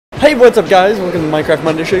Hey, what's up guys? Welcome to the Minecraft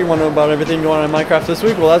Monday Show. You want to know about everything going on in Minecraft this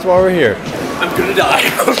week? Well, that's why we're here. I'm gonna die.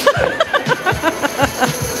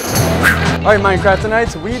 Alright,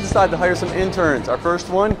 Minecraftonites, we decided to hire some interns. Our first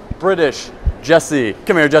one, British, Jesse.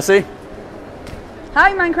 Come here, Jesse.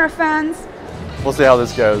 Hi, Minecraft fans. We'll see how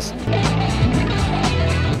this goes.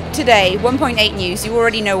 Today, 1.8 news. You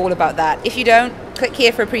already know all about that. If you don't, click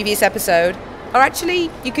here for a previous episode. Or actually,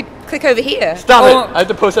 you could click over here. Stop it! I have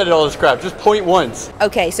to post-edit all this crap. Just point once.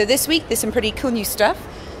 Okay, so this week, there's some pretty cool new stuff.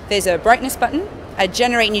 There's a brightness button, a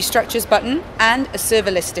generate new structures button, and a server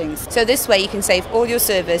listings. So this way, you can save all your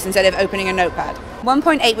servers instead of opening a notepad.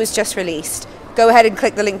 1.8 was just released. Go ahead and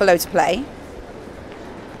click the link below to play.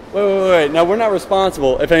 Wait. Now, we're not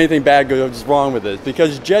responsible if anything bad goes wrong with this,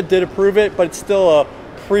 because Jed did approve it, but it's still a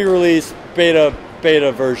pre-release beta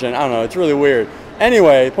version. I don't know. It's really weird.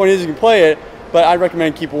 Anyway, the point is you can play it, but I'd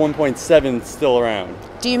recommend keep 1.7 still around.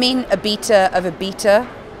 Do you mean a beta of a beta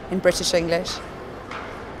in British English?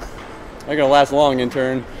 Not gonna last long,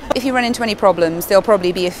 intern. If you run into any problems, there'll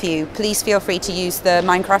probably be a few. Please feel free to use the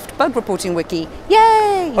Minecraft bug reporting wiki.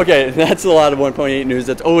 Yay! Okay, that's a lot of 1.8 news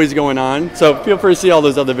that's always going on, so feel free to see all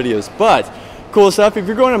those other videos. But cool stuff, if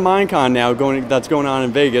you're going to Minecon now, that's going on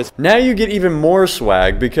in Vegas, now you get even more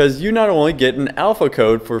swag because you not only get an alpha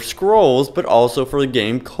code for scrolls, but also for the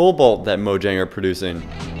game Cobalt that Mojang are producing.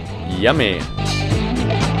 Yummy.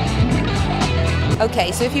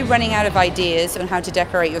 Okay, so if you're running out of ideas on how to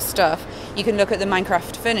decorate your stuff, you can look at the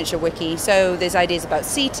Minecraft furniture wiki. So there's ideas about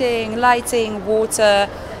seating, lighting, water,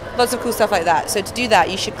 lots of cool stuff like that. So to do that,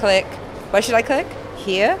 you should click, where should I click?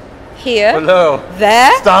 Here. Here. Hello.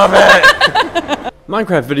 There. Stop it!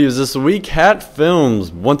 Minecraft videos this week. Hat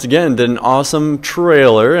Films once again did an awesome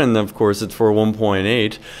trailer, and of course it's for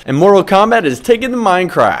 1.8. And Mortal Kombat is taking the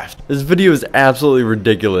Minecraft. This video is absolutely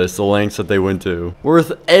ridiculous, the lengths that they went to.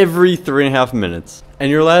 Worth every 3.5 minutes. And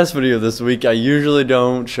your last video this week, I usually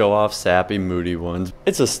don't show off sappy, moody ones.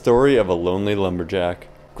 It's a story of a lonely lumberjack.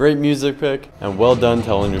 Great music pick, and well done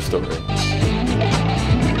telling your story.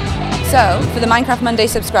 So, for the Minecraft Monday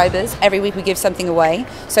subscribers, every week we give something away.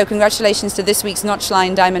 So congratulations to this week's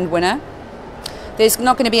Notchline Diamond winner. There's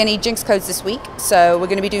not going to be any Jinx codes this week, so we're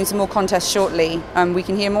going to be doing some more contests shortly. We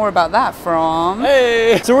can hear more about that from...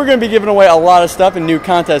 Hey! So we're going to be giving away a lot of stuff and new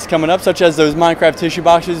contests coming up, such as those Minecraft tissue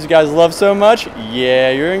boxes you guys love so much.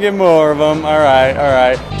 Yeah, you're going to get more of them.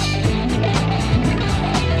 Alright.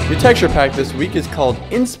 Your texture pack this week is called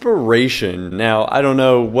Inspiration. Now, I don't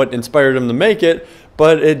know what inspired them to make it,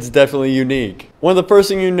 but it's definitely unique. One of the first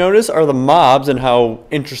things you notice are the mobs and how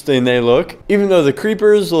interesting they look, even though the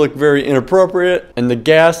creepers look very inappropriate and the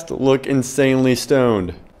ghast look insanely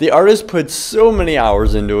stoned. The artist put so many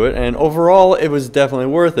hours into it, and overall it was definitely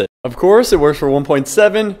worth it. Of course, it works for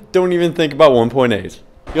 1.7, don't even think about 1.8.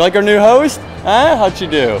 You like our new host? Huh? How'd she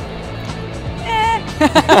do?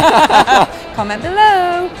 Comment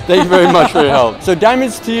below. Thank you very much for your help. So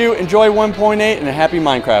diamonds to you, enjoy 1.8 and happy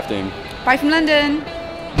Minecrafting. Bye from London.